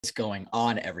What's going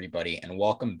on, everybody, and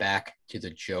welcome back to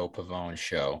the Joe Pavone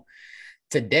Show.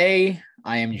 Today,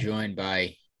 I am joined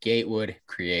by Gatewood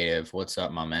Creative. What's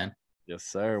up, my man? Yes,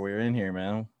 sir. We're in here,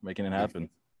 man. Making it happen.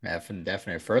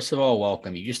 Definitely. First of all,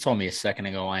 welcome. You just told me a second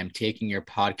ago I am taking your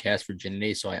podcast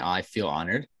virginity, so I feel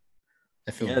honored.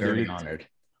 I feel Yeah, very dude. honored.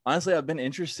 Honestly, I've been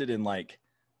interested in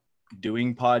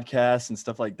doing podcasts and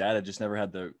stuff like that. I just never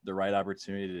had the right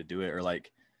opportunity to do it or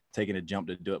taking a jump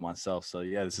to do it myself. So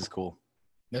yeah, this is cool.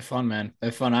 They're fun, man.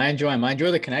 They're fun. I enjoy them. I enjoy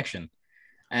the connection.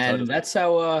 And Totally. that's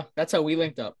how we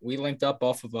linked up. We linked up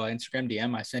off of Instagram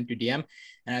DM. I sent you DM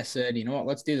and I said, you know what,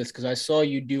 let's do this because I saw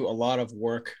you do a lot of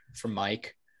work for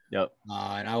Mike. Yep.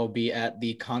 And I will be at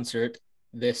the concert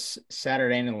this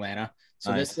Saturday in Atlanta.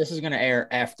 So Nice. this is going to air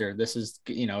after. This is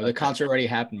the concert already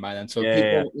happened by then. So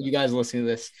Yeah. you guys listening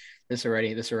to this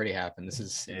already happened. This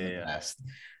is the Yeah. best.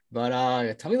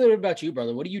 But tell me a little bit about you,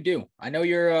 brother. What do you do? I know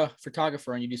you're a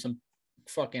photographer and you do some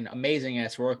fucking amazing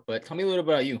ass work, but tell me a little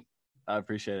bit about you. I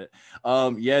appreciate it.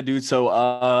 Yeah, dude. So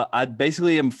I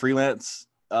basically am freelance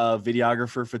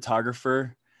videographer,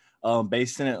 photographer,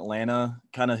 based in Atlanta,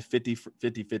 kind of 50.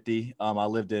 I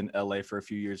lived in LA for a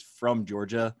few years from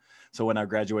Georgia. So when I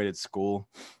graduated school,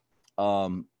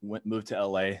 moved to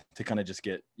LA to kind of just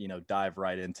get, dive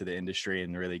right into the industry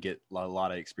and really get a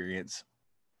lot of experience.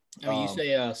 I mean, you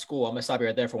say school. I'm gonna stop you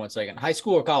right there for 1 second. High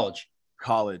school or college?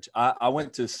 College. I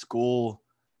went to school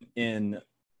in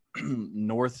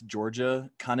North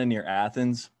Georgia, kind of near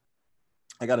Athens.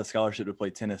 I got a scholarship to play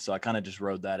tennis, so I kind of just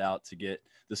rode that out to get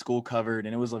the school covered.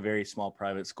 And it was a very small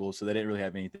private school, so they didn't really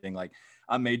have anything.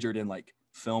 I majored in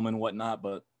film and whatnot,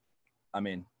 but I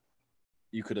mean,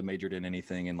 you could have majored in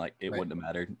anything and it Right. wouldn't have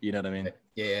mattered. You know what I mean?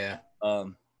 Yeah.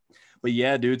 But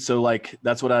yeah, dude. So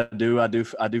that's what I do. I do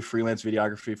freelance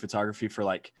videography, photography for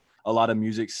a lot of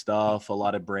music stuff, a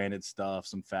lot of branded stuff,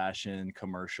 some fashion,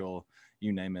 commercial,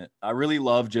 you name it. I really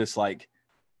love just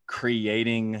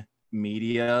creating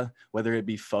media, whether it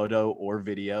be photo or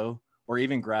video or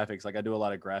even graphics. I do a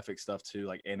lot of graphic stuff too,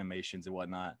 like animations and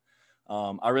whatnot.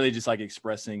 I really just like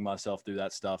expressing myself through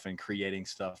that stuff and creating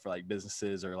stuff for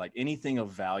businesses or anything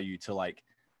of value to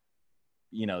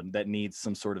that needs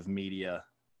some sort of media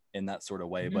in that sort of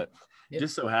way. Mhm. But Yeah.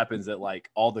 just so happens that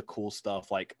all the cool stuff,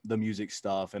 the music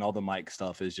stuff and all the mic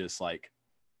stuff is just that's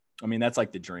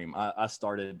the dream. I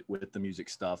started with the music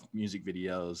stuff, music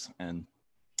videos, and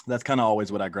that's kind of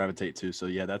always what I gravitate to. So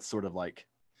yeah, that's sort of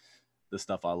the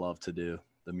stuff I love to do,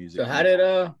 the music. So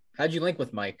how'd you link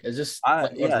with Mike? Is this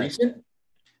Yeah, recent?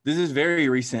 this is very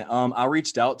recent. I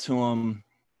reached out to him,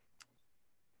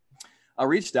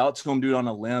 dude, on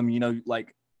a limb.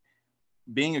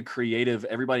 Being a creative,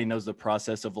 everybody knows the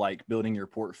process of building your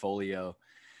portfolio.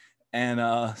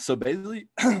 And so basically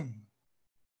I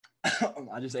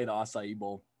just ate an acai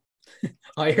bowl.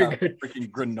 Oh, you're good. Freaking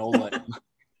granola.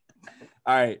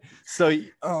 All right. So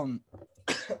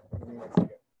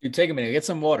Dude, take a minute. Get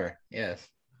some water. Yes.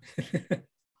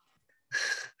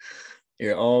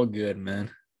 You're all good,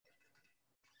 man.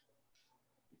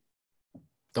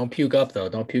 Don't puke up though.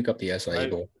 Don't puke up the acai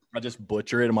bowl. I just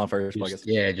butcher it in my first podcast.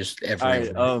 Yeah, just All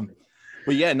everything. right.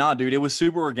 But yeah, nah, dude, it was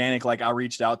super organic. I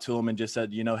reached out to him and just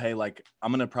said, hey,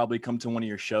 I'm gonna probably come to one of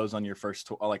your shows on your first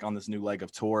tour, on this new leg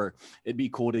of tour. It'd be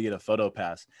cool to get a photo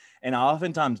pass. And I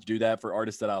oftentimes do that for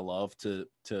artists that I love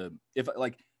if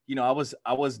I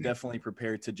was definitely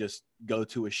prepared to just go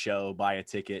to a show, buy a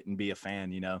ticket, and be a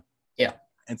fan, Yeah.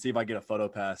 and see if I get a photo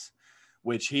pass.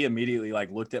 Which he immediately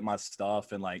looked at my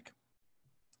stuff and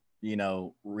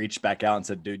reached back out and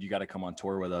said, dude, you got to come on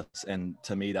tour with us. And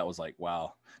to me, that was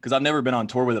wow, because I've never been on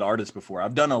tour with an artist before.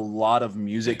 I've done a lot of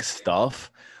music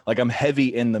stuff. I'm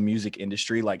heavy in the music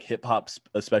industry, hip hop,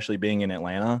 especially being in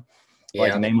Atlanta.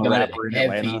 Yeah. Name a rapper in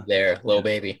Heavy Atlanta. there, Lil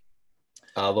Baby,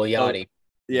 Lil Yachty.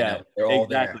 Yeah, they're all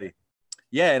exactly. there.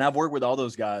 Yeah, and I've worked with all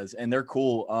those guys, and they're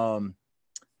cool.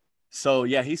 So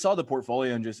yeah, he saw the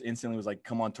portfolio and just instantly was like,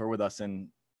 "Come on tour with us." And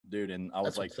dude, and I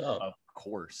was That's like, what's up. "Of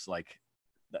course!" That,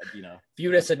 If you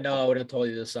would have said no, I would have told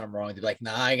you there's something wrong. You'd be like,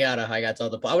 nah, I gotta tell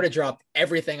the. I would have dropped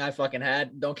everything I fucking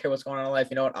had. Don't care what's going on in life.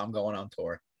 You know what? I'm going on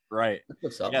tour. Right. That's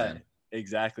what's up, Yeah, man.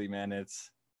 exactly, man.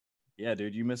 Yeah,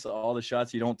 dude, you miss all the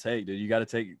shots you don't take, dude. You got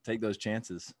to take those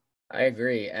chances. I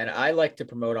agree. And I like to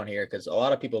promote on here because a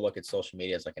lot of people look at social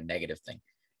media as a negative thing.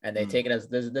 And they take it as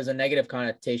there's a negative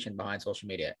connotation behind social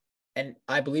media. And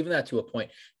I believe in that to a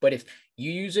point. But if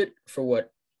you use it for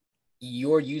what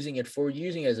you're using it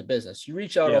as a business, you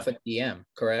reach out off a DM,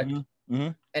 correct? Mm-hmm.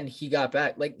 And he got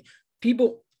back.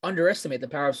 People underestimate the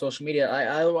power of social media.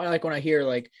 I like when I hear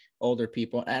like older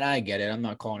people, and I get it. I'm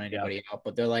not calling anybody out,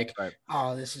 but they're like, Right.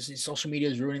 "Oh, social media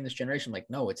is ruining this generation." Like,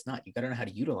 no, it's not. You got to know how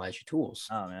to utilize your tools.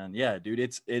 Oh man, yeah, dude.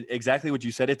 It's exactly what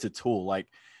you said. It's a tool. Like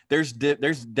there's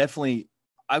definitely.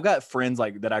 I've got friends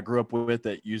like that I grew up with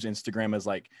that use Instagram as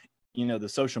like, the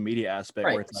social media aspect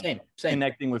Right. where it's like Same.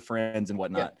 connecting with friends and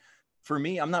whatnot. Yeah. For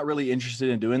me, I'm not really interested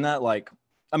in doing that. Like,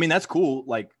 I mean, that's cool.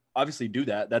 Like, obviously do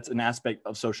that. That's an aspect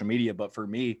of social media. But for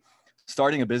me,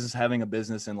 starting a business, having a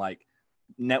business, and like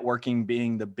networking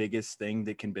being the biggest thing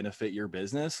that can benefit your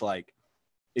business, like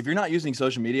if you're not using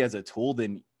social media as a tool,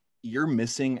 then you're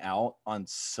missing out on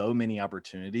so many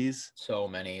opportunities. So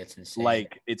many. It's insane.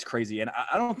 Like it's crazy. And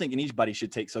I don't think anybody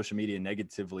should take social media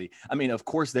negatively. I mean, of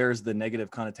course there's the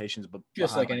negative connotations, but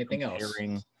just like anything else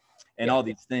and all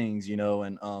these things,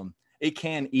 and it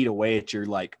can eat away at your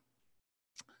like,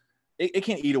 it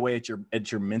can eat away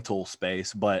at your mental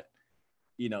space, but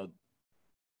and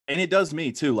it does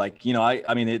me too. Like,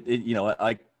 I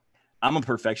mean, I'm a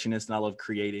perfectionist and I love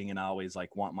creating, and I always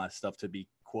like want my stuff to be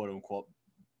quote unquote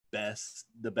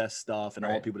the best stuff. And I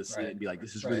want people to see it and be like,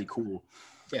 this is really cool.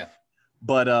 Yeah.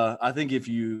 But I think if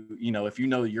you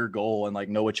know your goal and like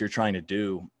know what you're trying to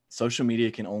do, social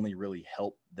media can only really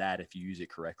help that if you use it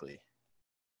correctly.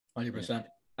 100%.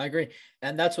 I agree.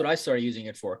 And that's what I started using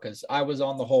it for, because I was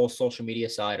on the whole social media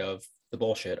side of the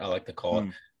bullshit, I like to call it.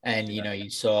 And, you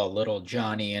saw little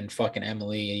Johnny and fucking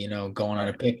Emily, going on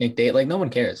a picnic date. Like, no one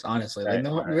cares, honestly. Like,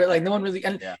 no one really.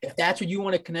 And if that's what you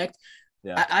want to connect,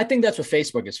 I think that's what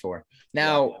Facebook is for.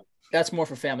 Now, that's more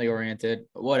for family oriented,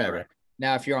 whatever. Right.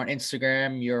 Now, if you're on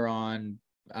Instagram, you're on,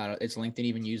 is LinkedIn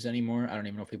even used anymore? I don't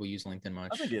even know if people use LinkedIn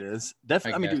much. I think it is.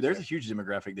 Definitely. I mean, dude, there's a huge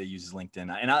demographic that uses LinkedIn.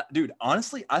 And dude,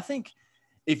 honestly, I think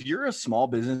if you're a small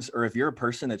business or if you're a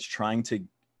person that's trying to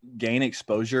gain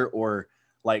exposure or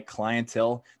like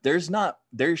clientele, there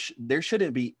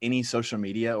shouldn't be any social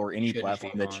media or any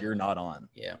platform that you're not on.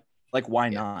 Yeah. Like, why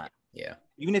not? Yeah.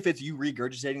 Even if it's you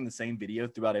regurgitating the same video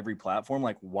throughout every platform,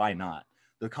 like, why not?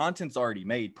 The content's already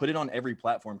made. Put it on every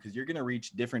platform, because you're going to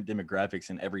reach different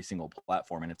demographics in every single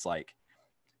platform. And it's like,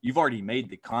 you've already made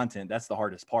the content. That's the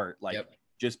hardest part. Like,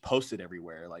 just post it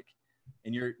everywhere. Like,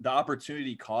 and the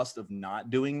opportunity cost of not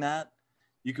doing that,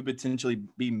 you could potentially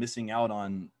be missing out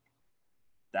on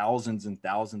thousands and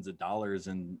thousands of dollars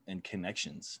and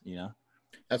connections,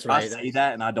 That's right. I say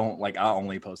that, and I don't like. I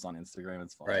only post on Instagram.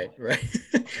 It's fine. Right.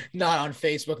 Not on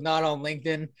Facebook. Not on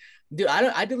LinkedIn, dude.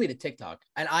 I deleted TikTok,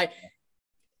 and are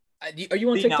you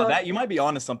on TikTok? Now that you might be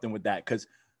onto something with that, because,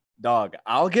 dog,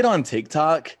 I'll get on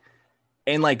TikTok,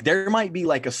 and like there might be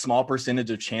like a small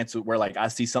percentage of chance where like I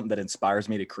see something that inspires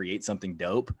me to create something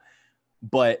dope,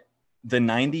 but the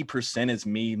 90% is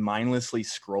me mindlessly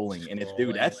scrolling, and it's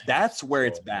dude. That's where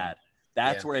it's bad.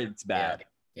 That's where it's bad.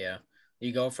 Yeah.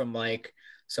 You go from like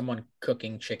someone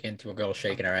cooking chicken to a girl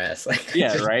shaking her ass. Like,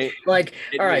 right. Like,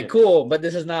 all right, cool. But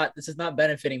this is not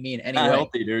benefiting me in any way. Not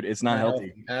healthy, dude. It's not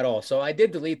healthy at all. So I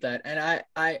did delete that. And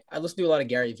I listen to a lot of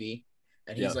Gary V,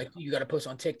 and he's like, you got to post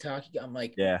on TikTok. I'm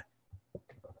like,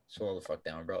 slow the fuck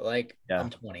down, bro. Like, I'm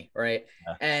 20. Right.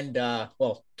 And,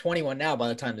 21 now by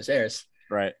the time this airs.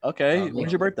 Right. Okay.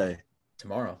 When's your birthday?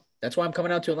 Tomorrow. That's why I'm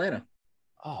coming out to Atlanta.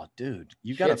 Oh, dude,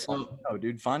 you got to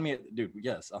dude, find me dude.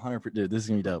 Yes. 100%. Dude, this is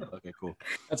going to be dope. Okay, cool.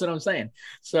 That's what I'm saying.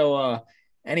 So,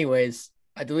 anyways,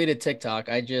 I deleted TikTok.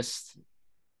 I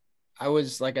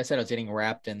was, like I said, I was getting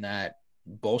wrapped in that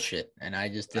bullshit, and I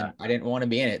just didn't want to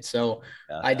be in it. So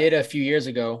I did a few years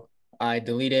ago. I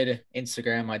deleted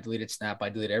Instagram. I deleted Snap. I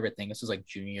deleted everything. This was like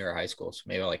junior year of high school. So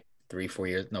maybe like 3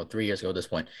 years ago at this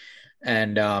point.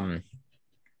 And,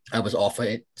 I was off of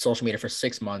it, social media for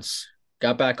 6 months,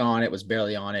 got back on it, was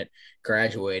barely on it,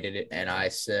 graduated it. And I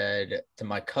said to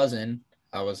my cousin,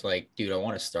 I was like, dude, I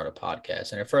want to start a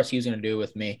podcast. And at first he was going to do it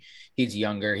with me. He's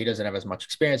younger. He doesn't have as much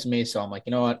experience as me. So I'm like,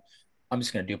 you know what? I'm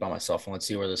just going to do it by myself, and let's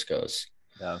see where this goes.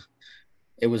 Yeah.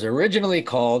 It was originally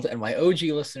called, and my OG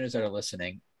listeners that are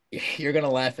listening, you're going to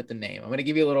laugh at the name. I'm going to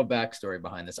give you a little backstory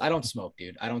behind this. I don't smoke,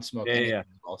 dude. I don't smoke anything at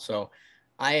all. So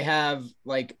I have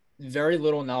like very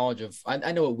little knowledge of,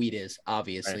 I know what weed is,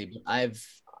 obviously, but I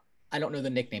don't know the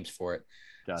nicknames for it.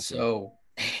 Gotcha. So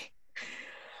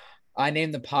I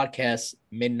named the podcast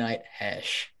Midnight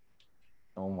Hash.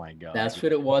 Oh my God. That's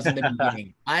what it was in the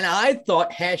beginning. And I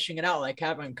thought hashing it out, like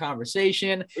having a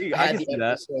conversation. I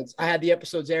had the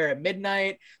episodes air at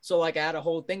midnight. So like I had a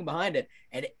whole thing behind it.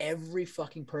 And every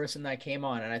fucking person that came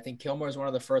on, and I think Kilmore is one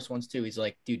of the first ones too. He's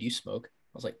like, dude, you smoke?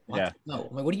 I was like, what? Yeah. No.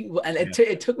 I'm like, what do you? And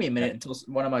it took me a minute until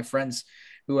one of my friends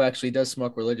who actually does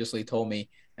smoke religiously told me,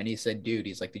 and he said, dude,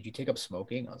 he's like, did you take up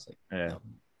smoking? I was like, no.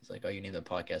 He's like, oh, you need the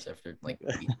podcast after like.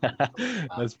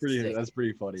 That's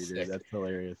pretty funny, dude. Sick. That's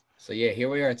hilarious. So yeah, here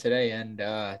we are today, and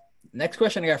next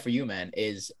question I got for you, man,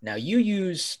 is now you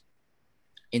use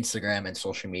Instagram and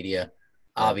social media,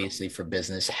 obviously for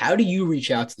business. How do you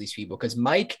reach out to these people? Because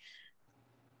Mike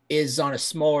is on a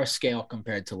smaller scale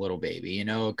compared to Little Baby, you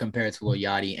know, compared to Lil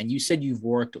Yachty. And you said you've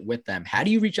worked with them. How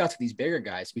do you reach out to these bigger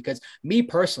guys? Because me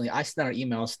personally, I send out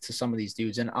emails to some of these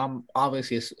dudes, and I'm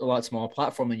obviously a lot smaller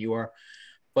platform than you are.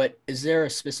 But is there a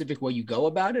specific way you go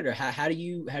about it, or how do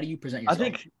you present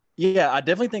yourself? I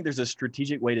definitely think there's a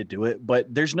strategic way to do it,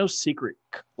 but there's no secret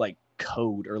like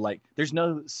code or like there's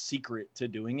no secret to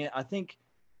doing it. I think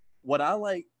what I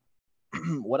like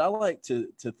to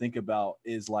think about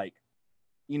is like,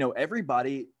 you know,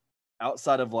 everybody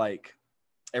outside of like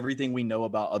everything we know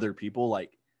about other people,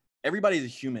 like everybody's a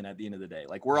human at the end of the day.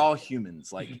 Like we're all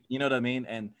humans, like, you know what I mean?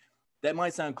 And that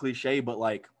might sound cliche, but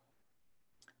like,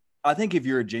 I think if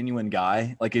you're a genuine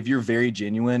guy, like if you're very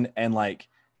genuine and like,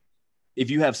 if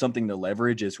you have something to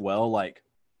leverage as well, like,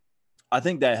 I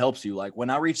think that helps you. Like when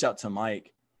I reached out to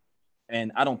Mike,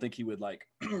 and I don't think he would like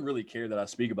really care that I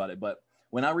speak about it, but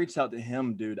when I reached out to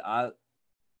him, dude, I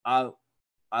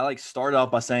like started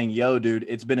off by saying, yo, dude,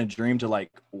 it's been a dream to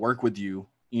like work with you.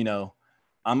 You know,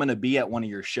 I'm going to be at one of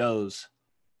your shows.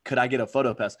 Could I get a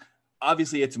photo pass?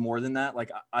 Obviously it's more than that. Like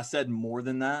I said more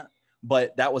than that,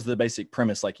 but that was the basic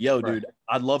premise. Like, yo, dude,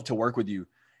 I'd love to work with you.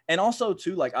 And also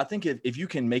too, like, I think if you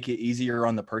can make it easier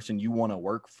on the person you want to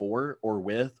work for or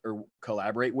with or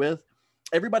collaborate with,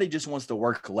 everybody just wants to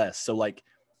work less. So like,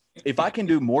 if I can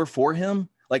do more for him,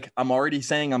 like I'm already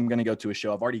saying I'm going to go to a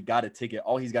show. I've already got a ticket.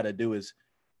 All he's got to do is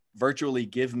virtually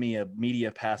give me a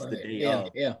media pass the day of.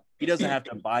 Yeah. He doesn't have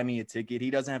to buy me a ticket. He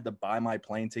doesn't have to buy my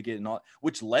plane ticket and all,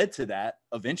 which led to that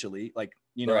eventually, like,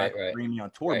 you know, bring me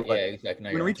on tour. But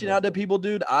exactly. When reaching out to people,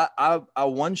 dude, I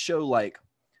one show like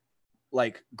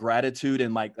gratitude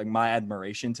and like my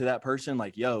admiration to that person.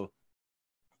 Like, yo,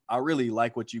 I really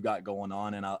like what you got going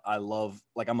on. And I love,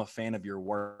 like, I'm a fan of your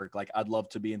work. Like, I'd love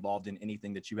to be involved in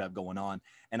anything that you have going on.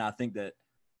 And I think that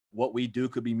what we do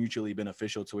could be mutually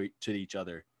beneficial to each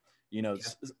other, you know,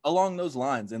 along those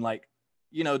lines. And like,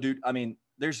 you know, dude, I mean,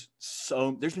 there's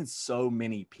been so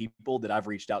many people that I've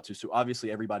reached out to. So obviously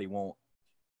everybody won't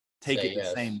take it the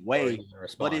same way,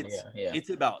 but it's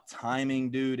about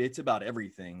timing, dude. It's about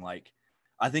everything. Like,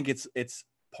 I think it's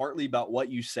partly about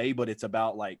what you say, but it's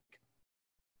about like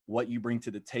what you bring to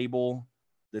the table,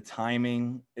 the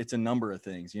timing. It's a number of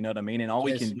things, you know what I mean? And all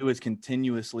we can do is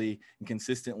continuously and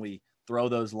consistently throw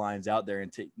those lines out there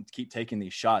and keep taking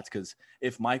these shots. Because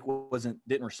if Mike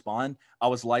didn't respond, I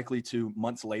was likely to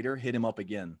months later hit him up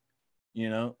again, you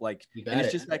know, like, and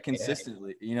it's just that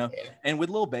consistently, you know. And with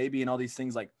Lil Baby and all these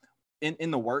things, like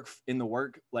in the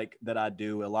work like that I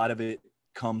do, a lot of it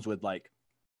comes with like,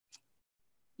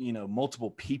 you know,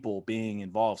 multiple people being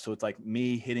involved. So it's like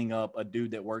me hitting up a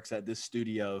dude that works at this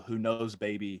studio who knows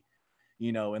Baby,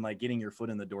 you know, and like getting your foot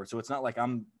in the door. So it's not like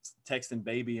I'm texting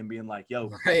Baby and being like,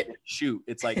 yo, shoot.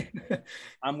 It's like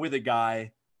I'm with a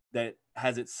guy that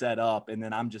has it set up and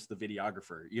then I'm just the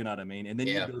videographer, you know what I mean? And then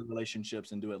you build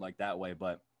relationships and do it like that way.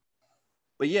 But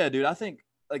yeah, dude, I think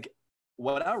like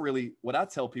what I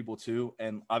tell people too,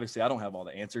 and obviously I don't have all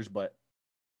the answers, but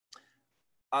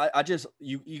I just,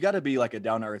 you got to be like a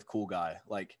down to earth, cool guy.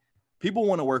 Like people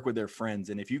want to work with their friends.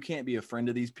 And if you can't be a friend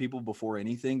to these people before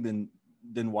anything,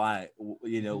 then why,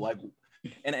 you know, like,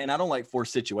 and I don't like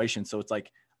forced situations. So it's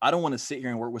like, I don't want to sit here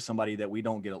and work with somebody that we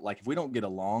don't get. Like if we don't get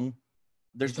along,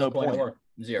 there's no point.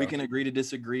 We can agree to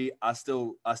disagree. I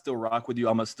still rock with you.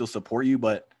 I'm going to still support you,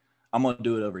 but I'm going to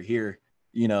do it over here,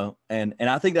 you know? And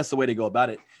I think that's the way to go about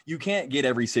it. You can't get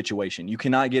every situation. You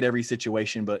cannot get every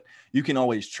situation, but you can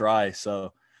always try.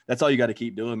 So that's all you got to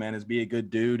keep doing, man, is be a good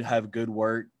dude, have good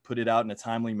work, put it out in a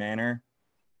timely manner.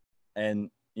 And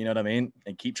you know what I mean?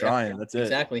 And keep trying. That's it.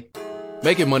 Exactly.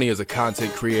 Making money as a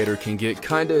content creator can get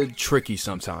kind of tricky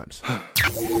sometimes.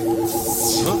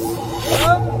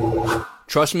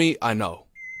 Trust me, I know.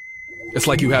 It's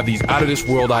like you have these out of this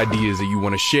world ideas that you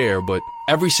want to share, but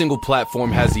every single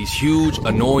platform has these huge,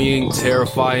 annoying,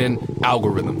 terrifying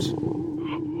algorithms.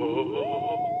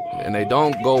 And they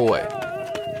don't go away.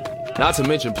 Not to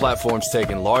mention platforms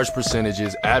taking large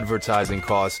percentages, advertising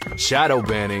costs, shadow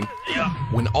banning,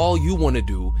 when all you want to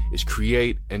do is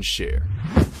create and share.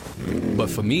 But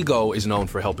Famigo is known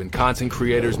for helping content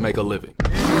creators make a living.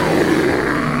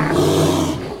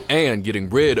 And getting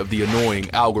rid of the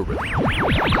annoying algorithm.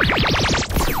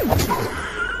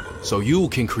 So you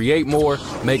can create more,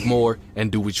 make more,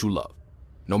 and do what you love.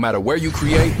 No matter where you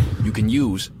create, you can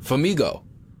use Famigo.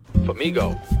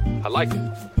 Famigo, I like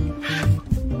it.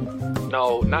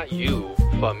 No, not you.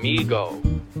 amigo.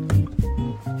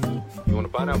 You want a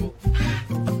pineapple?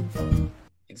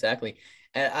 Exactly.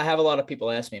 And I have a lot of people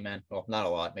ask me, man. Well, not a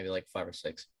lot, maybe like 5 or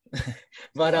 6.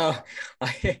 But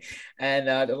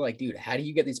they're like, dude, how do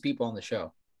you get these people on the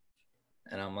show?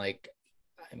 And I'm like,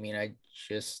 I mean, I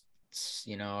just,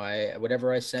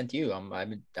 whatever I sent you,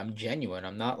 I'm genuine.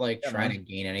 I'm not like trying to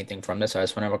gain anything from this. I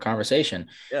just want to have a conversation.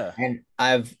 Yeah. And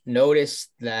I've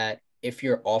noticed that if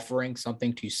you're offering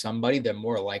something to somebody, they're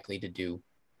more likely to do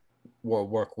or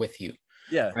work with you.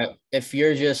 Yeah. Right? If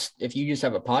you just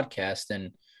have a podcast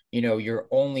and, your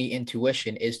only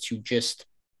intuition is to just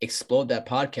explode that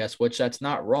podcast, which that's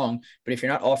not wrong. But if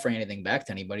you're not offering anything back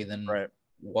to anybody, then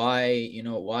why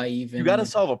even? You got to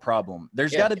solve a problem.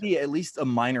 There's got to be at least a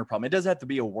minor problem. It doesn't have to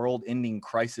be a world-ending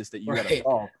crisis that you got to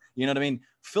solve. You know what I mean?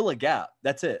 Fill a gap.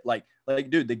 That's it. Like,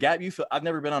 dude, the gap you fill. I've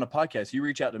never been on a podcast. You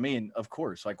reach out to me, and of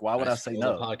course, like, why would I say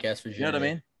no? Podcast for you know what I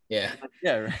mean? Yeah.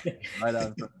 Yeah.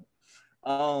 Right.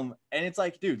 And it's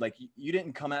like, dude, like, you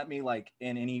didn't come at me like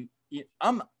in any.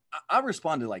 I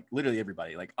respond to like literally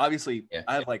everybody. Like, obviously,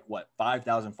 I have like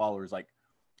 5,000 followers. Like,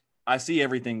 I see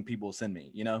everything people send me.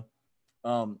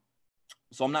 So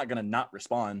I'm not gonna not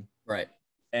respond. Right.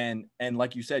 And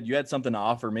like you said, you had something to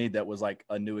offer me that was like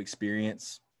a new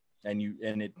experience, and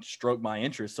it stroked my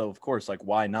interest. So of course, like,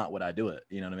 why not would I do it?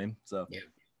 You know what I mean? So yeah.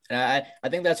 And I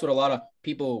think that's what a lot of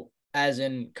people, as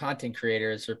in content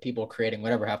creators or people creating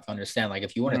whatever, have to understand. Like,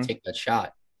 if you want to take that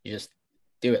shot, you just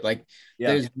do it. Like,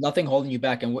 there's nothing holding you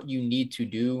back. And what you need to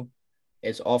do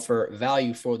is offer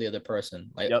value for the other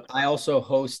person. Like, I also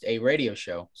host a radio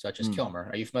show such as Kilmer.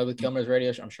 Are you familiar with Kilmer's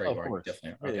radio show? I'm sure you are.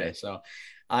 Definitely. Okay. Yeah. So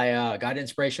I got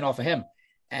inspiration off of him.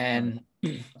 And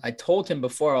I told him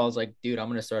before, I was like, dude, I'm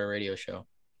going to start a radio show.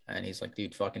 And he's like,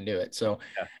 dude, fucking do it. So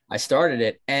I started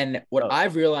it. And what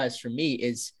I've realized for me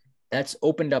is that's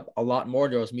opened up a lot more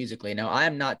doors musically. Now, I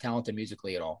am not talented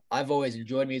musically at all. I've always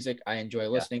enjoyed music. I enjoy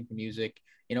listening to music.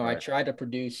 I tried to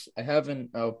produce. I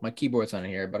haven't. Oh, my keyboard's on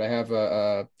here, but I have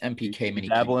a MPK mini.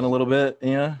 Dabbling a little bit,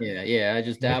 yeah. Yeah. I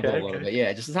just dabble a little bit.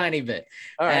 Yeah, just a tiny bit.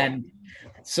 All right. And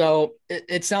so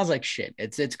it sounds like shit.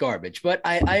 It's garbage, but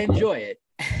I enjoy it.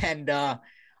 And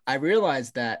I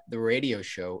realized that the radio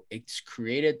show, it's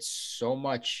created so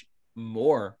much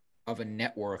more of a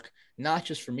network, not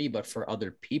just for me, but for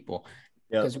other people.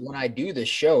 Because when I do this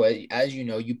show, as you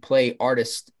know, you play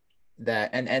artists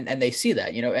that and they see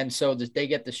that, and so they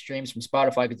get the streams from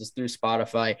Spotify because it's through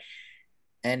Spotify.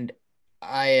 And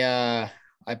I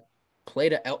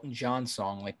played an Elton John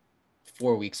song like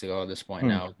 4 weeks ago at this point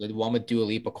now, the one with Dua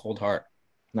Lipa, Cold Heart.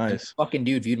 Nice. Fucking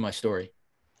dude viewed my story.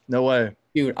 No way.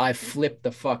 Dude, I flipped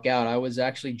the fuck out. I was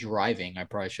actually driving. I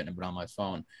probably shouldn't have been on my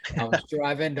phone. I was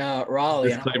driving to Raleigh.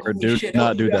 Disclaimer, do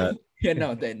not do that. Yeah,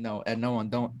 no one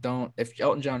don't. If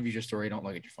Elton John views your story, don't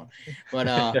look at your phone.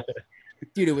 But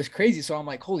dude, it was crazy. So I'm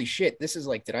like, holy shit, this is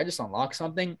like, did I just unlock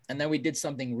something? And then we did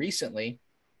something recently.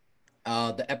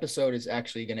 The episode is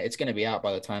actually it's gonna be out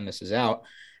by the time this is out.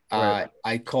 It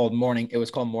was called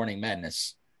Morning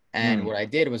Madness. And what I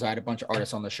did was I had a bunch of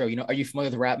artists on the show. Are you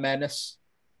familiar with Rap Madness?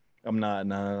 I'm not.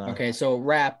 No. Okay, so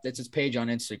Rap, it's his page on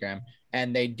Instagram,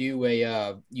 and they do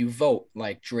you vote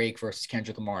like Drake versus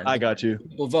Kendrick Lamar. I got you.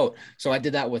 People vote. So I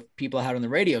did that with people I had on the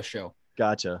radio show.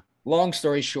 Gotcha. Long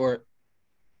story short,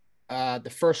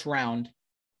 the first round,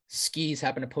 Skis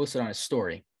happened to post it on his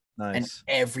story. Nice. And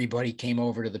everybody came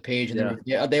over to the page, and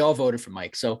they all voted for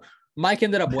Mike. So Mike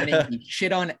ended up winning. He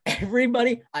shit on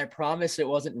everybody. I promise it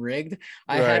wasn't rigged.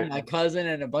 I had my cousin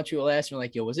and a bunch of people ask me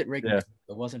like, yo, was it rigged? Yeah.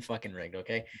 It wasn't fucking rigged,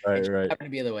 okay? It happened to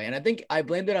be the other way. And I think I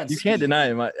blamed it on You can't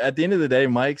deny it. At the end of the day,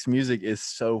 Mike's music is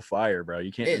so fire, bro.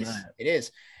 You can't deny it. It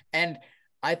is. And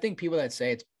I think people that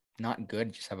say it's not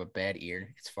good just have a bad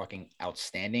ear. It's fucking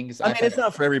outstanding. I mean, it's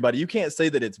not for everybody. You can't say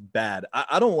that it's bad.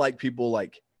 I don't like people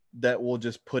like that will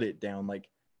just put it down. Like,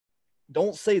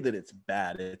 don't say that it's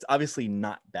bad. It's obviously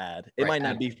not bad. It might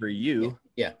not be for you.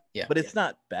 Yeah. But it's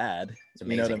not bad. It's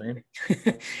amazing. You know what I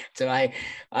mean? So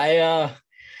I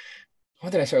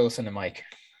when did I start listening to Mike?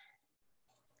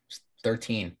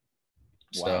 13.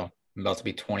 Wow. So I'm about to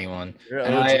be 21.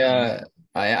 And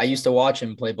I used to watch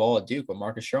him play ball at Duke with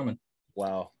Marcus Stroman.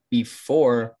 Wow.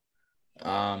 Before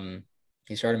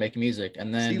he started making music.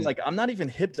 And then like, I'm not even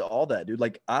hip to all that, dude.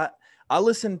 Like I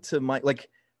listened to Mike, like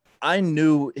I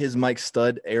knew his Mike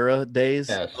Stud era days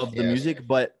of the music,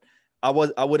 but I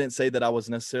wouldn't say that I was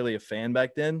necessarily a fan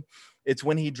back then. It's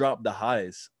when he dropped the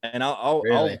highs, and I'll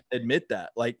admit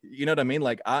that. Like, you know what I mean?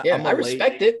 Like I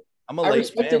respect it. I'm a late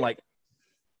fan. Like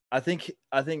I think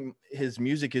his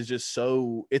music is just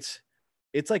so it's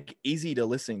like easy to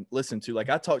listen to. Like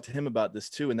I talked to him about this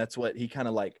too, and that's what he kind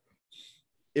of like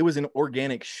it was an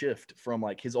organic shift from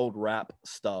like his old rap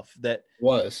stuff that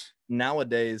Was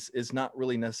nowadays is not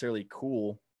really necessarily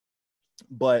cool,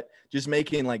 but just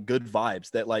making like good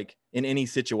vibes that like in any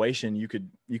situation you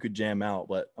could jam out.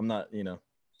 But I'm not,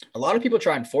 a lot of people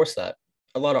try and force that.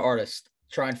 A lot of artists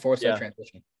try and force that Yeah.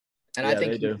 transition, and Yeah, I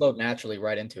think they he do. flowed naturally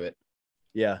right into it,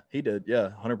 Yeah, he did.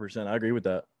 Yeah, 100%. I agree with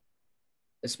that.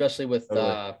 especially with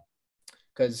Totally.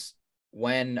 because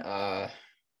when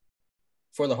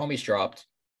For the Homies dropped,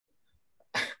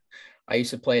 I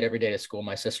used to play it every day to school.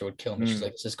 My sister would kill me. She's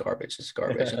like, "This is garbage. This is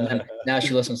garbage." And then now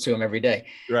she listens to him every day.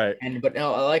 Right. But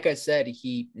no, like I said,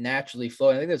 he naturally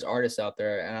flowed. I think there's artists out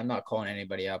there, and I'm not calling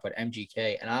anybody out, but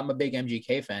MGK, and I'm a big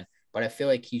MGK fan, but I feel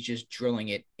like he's just drilling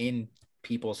it in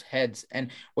people's heads,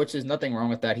 and which is nothing wrong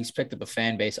with that. He's picked up a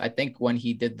fan base. I think when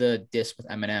he did the diss with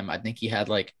Eminem, I think he had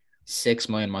like 6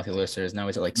 million monthly listeners. Now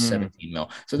he's at like 17 mil.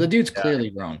 So the dude's clearly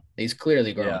grown. He's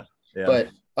clearly grown. Yeah. Yeah.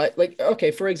 But like,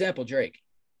 okay, for example, Drake.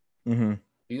 Mm-hmm. Do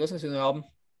you listen to the album?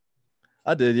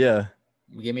 I did. Yeah.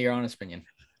 Give me your honest opinion.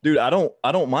 Dude, I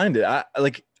don't mind it.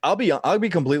 I'll be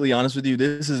completely honest with you.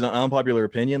 This is an unpopular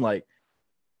opinion. Like,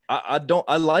 I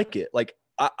like it. Like,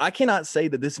 I cannot say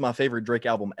that this is my favorite Drake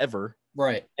album ever.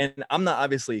 Right. And I'm not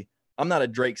a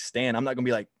Drake stan. I'm not gonna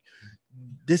be like,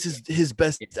 this is his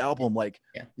best album. Like,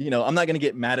 I'm not gonna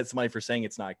get mad at somebody for saying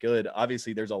it's not good.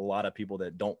 Obviously, there's a lot of people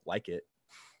that don't like it.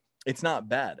 It's not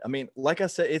bad. I mean, like I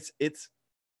said,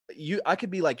 I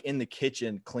could be like in the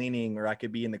kitchen cleaning, or I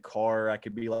could be in the car. I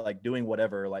could be like doing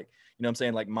whatever, like, what I'm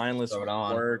saying, like mindless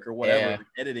work or whatever,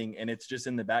 editing, and it's just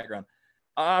in the background.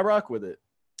 I rock with it.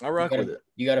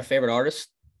 You got a favorite artist?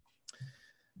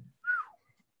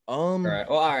 All right.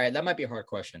 Well, all right. That might be a hard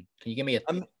question. Can you give me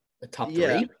a top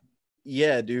 3?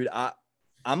 Yeah, dude.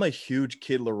 I'm a huge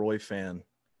Kid Laroi fan.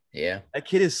 Yeah. That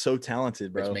kid is so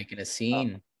talented, bro. He's making a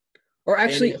scene. Or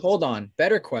actually, hold on.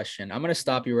 Better question. I'm going to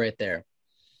stop you right there.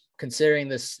 Considering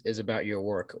this is about your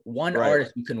work, one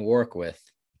artist you can work with.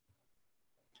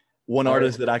 One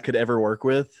artist that I could ever work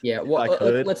with? Yeah. Well,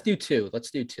 let's do 2.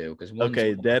 Let's do 2.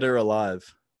 Okay. Dead or alive?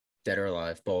 Dead or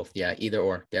alive. Both. Yeah. Either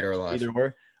or. Dead or alive. Either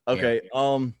or. Okay.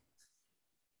 Yeah.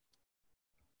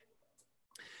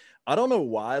 I don't know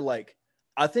why. Like,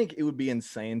 I think it would be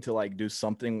insane to like do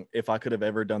something if I could have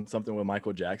ever done something with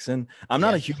Michael Jackson. I'm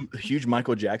not a huge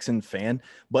Michael Jackson fan,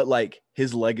 but like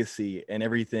his legacy and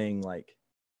everything, like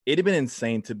it'd have been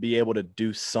insane to be able to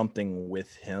do something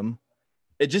with him.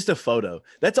 It's just a photo.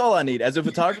 That's all I need as a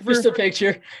photographer. Just a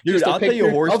picture. Dude, I'll tell you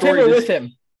a horror story. With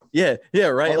him. Yeah,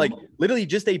 right. Like literally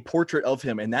just a portrait of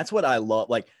him. And that's what I love.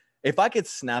 Like if I could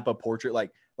snap a portrait,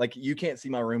 like you can't see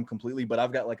my room completely, but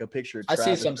I've got like a picture of Travis.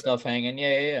 I see some stuff hanging.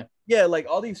 Yeah. Yeah, like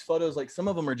all these photos, like some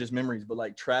of them are just memories, but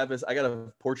like Travis, I got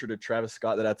a portrait of Travis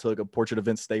Scott that I took, a portrait of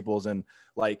Vince Staples, and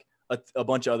like a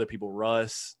bunch of other people,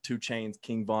 Russ, 2 Chainz,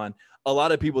 King Von, a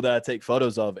lot of people that I take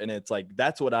photos of. And it's like,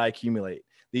 that's what I accumulate,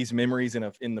 these memories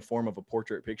in the form of a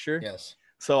portrait picture. Yes.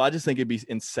 So I just think it'd be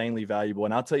insanely valuable.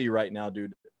 And I'll tell you right now,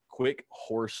 dude, quick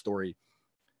horror story.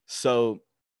 So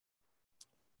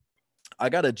I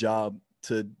got a job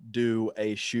to do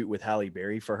a shoot with Halle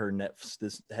Berry for her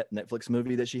this Netflix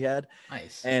movie that she had.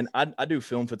 Nice. And I do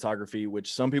film photography,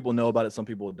 which some people know about it, some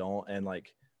people don't. And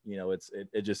like,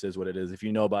 it just is what it is. If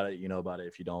you know about it, you know about it.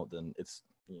 If you don't, then it's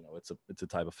a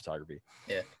type of photography.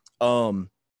 Yeah.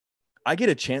 I get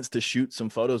a chance to shoot some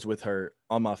photos with her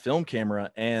on my film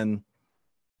camera, and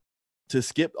to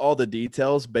skip all the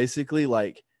details, basically,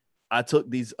 like I took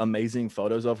these amazing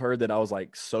photos of her that I was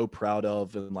like so proud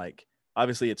of, and like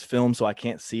obviously it's film, so I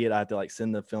can't see it. I have to like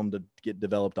send the film to get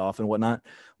developed off and whatnot.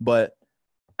 But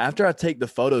after I take the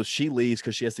photos, she leaves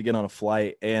because she has to get on a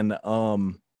flight, and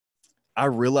I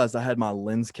realized I had my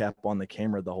lens cap on the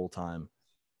camera the whole time,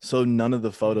 so none of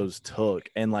the photos took.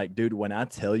 And like, dude, when I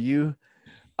tell you,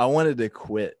 I wanted to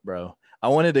quit, bro. I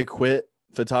wanted to quit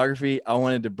photography. I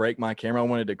wanted to break my camera. I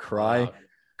wanted to cry. Wow.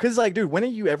 Cause like, dude, when are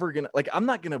you ever gonna, like, I'm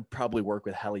not gonna probably work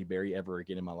with Halle Berry ever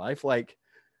again in my life. Like,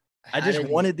 I just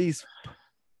wanted these.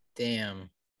 Damn.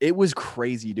 It was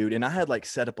crazy, dude. And I had like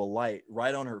set up a light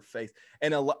right on her face.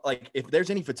 And like, if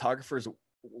there's any photographers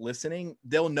listening,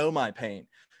 they'll know my pain.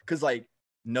 Cause like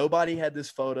nobody had this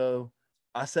photo.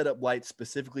 I set up lights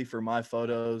specifically for my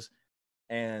photos,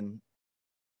 and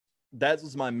that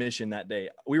was my mission that day.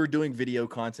 We were doing video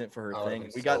content for her thing.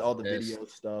 We got all the video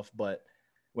stuff, but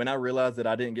when I realized that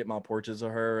I didn't get my portraits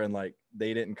of her and like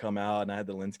they didn't come out and I had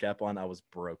the lens cap on, I was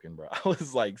broken, bro. I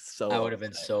was like I would have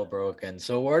been so broken.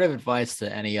 So word of advice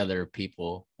to any other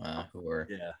people who are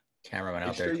cameramen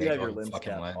out there, you have your lens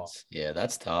cap off. Yeah,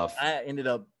 that's tough. I ended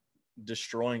up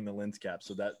destroying the lens cap,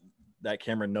 so that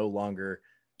camera no longer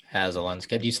has a lens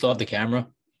cap. Do you still have the camera?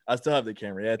 I still have the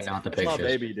camera. Yeah, it's Not the my pictures.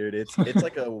 baby, dude. It's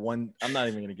like a one. I'm not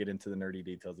even gonna get into the nerdy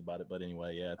details about it, but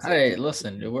anyway, yeah. Hey,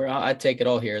 listen, I take it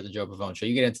all here at the Joe Pavone Show.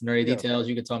 You get into nerdy details,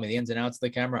 you can tell me the ins and outs of the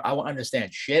camera. I won't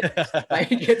understand shit. I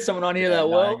can get someone on here that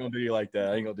will. I ain't gonna do you like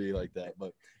that.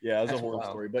 But yeah, it's a horror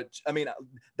story. But I mean,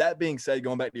 that being said,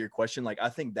 going back to your question, like I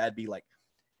think that'd be like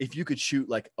if you could shoot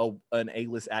like an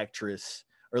A-list actress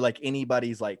or like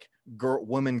anybody's like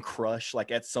woman crush,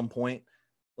 like at some point,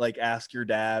 like ask your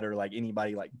dad or like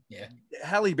anybody, like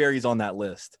Halle Berry's on that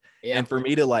list. Yeah. And for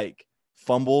me to like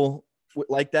fumble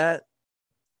like that.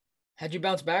 How'd you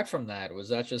bounce back from that? Was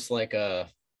that just like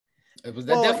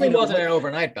definitely wasn't an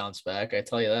overnight bounce back. I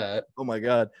tell you that. Oh my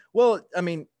God. Well, I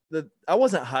mean, I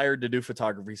wasn't hired to do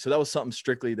photography. So that was something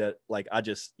strictly that like, I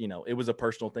just, it was a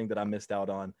personal thing that I missed out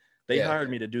on. They hired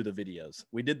me to do the videos.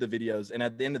 We did the videos. And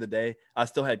at the end of the day, I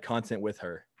still had content with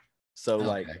her. So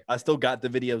like, I still got the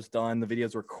videos done. The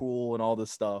videos were cool and all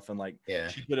this stuff. And like,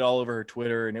 she put it all over her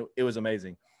Twitter and it was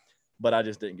amazing, but I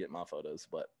just didn't get my photos,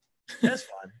 but that's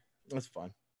fine. That's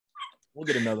fine. We'll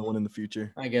get another one in the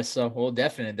future. I guess so. Well,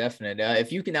 definite.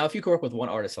 If you could work with one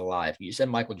artist alive, you said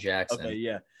Michael Jackson. Okay,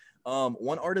 yeah.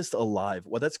 One artist alive.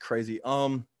 Well, that's crazy.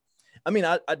 I mean,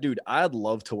 dude, I'd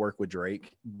love to work with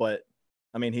Drake, but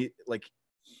I mean,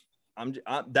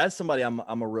 that's somebody I'm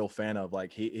a real fan of.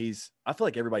 Like I feel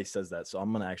like everybody says that, so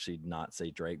I'm gonna actually not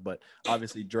say Drake, but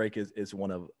obviously Drake is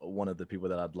one of the people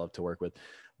that I'd love to work with.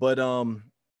 But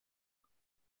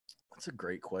that's a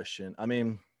great question. I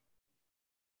mean,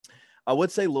 I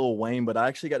would say Lil Wayne, but I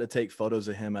actually got to take photos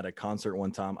of him at a concert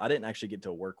one time. I didn't actually get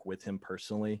to work with him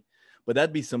personally, but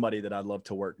that'd be somebody that I'd love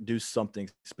to do something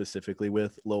specifically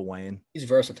with. Lil Wayne. He's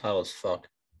versatile as fuck.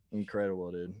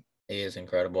 Incredible, dude. He is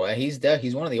incredible. He's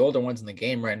one of the older ones in the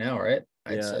game right now, right?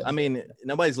 Yeah. I mean,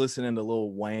 nobody's listening to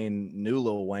Lil Wayne, new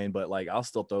Lil Wayne, but like I'll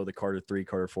still throw the Carter 3,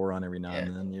 Carter 4 on every now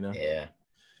and then, Yeah.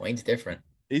 Wayne's different.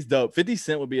 He's dope. 50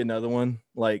 Cent would be another one.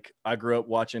 Like I grew up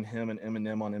watching him and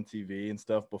Eminem on MTV and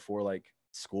stuff before like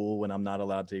school when I'm not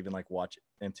allowed to even like watch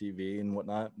MTV and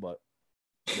whatnot. But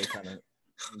they kind of.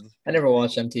 I never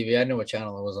watched MTV. I didn't know what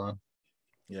channel it was on.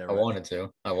 Yeah, right. I wanted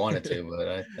to,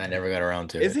 but I never got around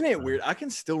to it. Isn't it weird? I can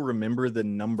still remember the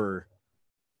number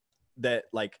that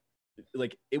like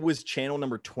it was channel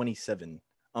number 27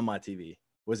 on my TV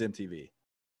was MTV.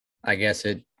 I guess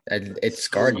it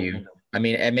scarred you. I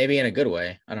mean, and maybe in a good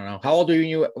way. I don't know. How old were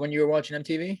you when you were watching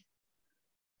MTV?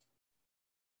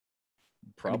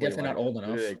 Probably definitely not old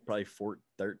enough. Probably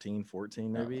 13,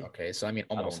 14 maybe. Oh, okay, so I mean,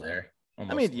 almost there.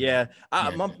 I mean, yeah.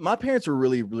 My parents were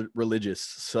really religious,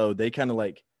 so they kind of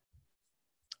like.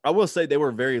 I will say they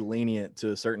were very lenient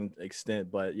to a certain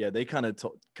extent, but yeah, they kind of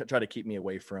try to keep me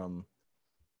away from.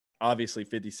 Obviously,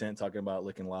 50 Cent talking about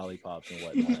licking lollipops and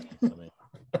whatnot. I mean.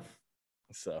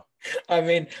 So, I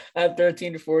mean, at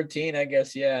 13 to 14, I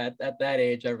guess, at that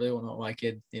age, I really want my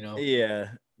kid, Yeah.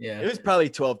 It was probably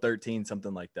 12, 13,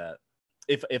 something like that.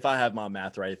 If I have my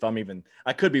math right,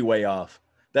 I could be way off.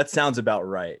 That sounds about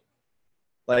right.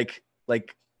 Like,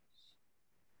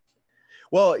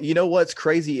 well, you know what's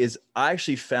crazy is I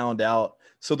actually found out.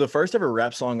 So the first ever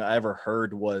rap song I ever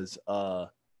heard was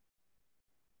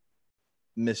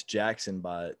Miss Jackson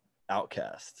by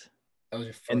Outkast.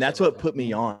 And that's what put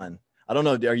me on. I don't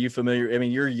know. Are you familiar? I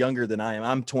mean, you're younger than I am.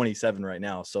 I'm 27 right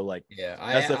now. So like,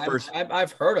 that's the first.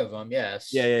 I've heard of them.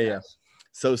 Yes. Yeah.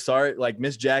 So sorry. Like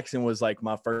Miss Jackson was like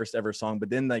my first ever song. But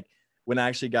then like when I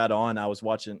actually got on, I was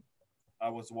watching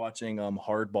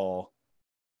Hardball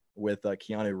with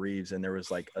Keanu Reeves. And there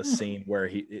was like a scene where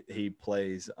he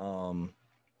plays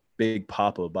Big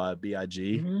Papa by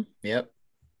B.I.G. Mm-hmm. Yep.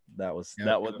 That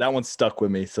one stuck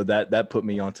with me. So that put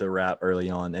me onto rap early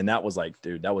on. And that was like,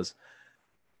 dude,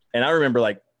 and I remember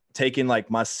like taking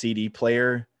like my CD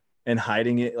player and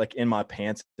hiding it like in my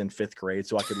pants in 5th grade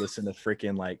so I could listen to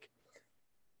freaking like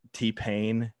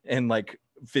T-Pain and like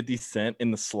 50 Cent in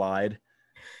the slide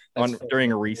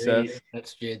during a recess.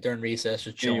 That's during recess,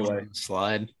 just chilling on the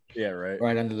slide. Yeah, right.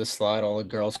 Right under the slide, all the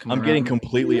girls come. I'm getting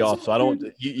completely off, so I don't.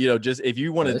 Just if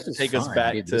you want to take us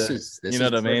back to, this you know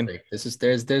what I mean.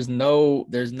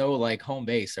 There's no like home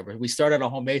base. We started on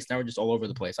home base, now we're just all over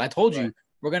the place. I told you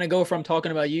we're gonna go from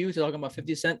talking about you to talking about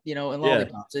 50 Cent, and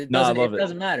lollipops. It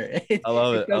doesn't matter. I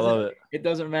love it. It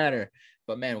doesn't matter.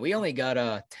 But man, we only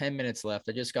got 10 minutes left.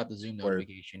 I just got the Zoom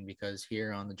notification because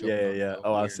here on the Joe yeah.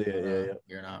 Oh, I see it.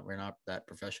 We're not that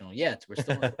professional yet. We're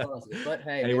still in the process. But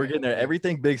hey, we're getting there.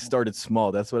 Everything big started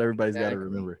small. That's what everybody's got to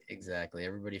remember. Exactly.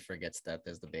 Everybody forgets that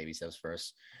there's the baby steps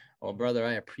first. Well, brother,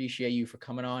 I appreciate you for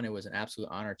coming on. It was an absolute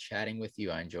honor chatting with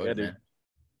you. I enjoyed it, man.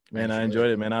 Man, I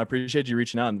enjoyed it, man. I appreciate you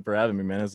reaching out and for having me, man.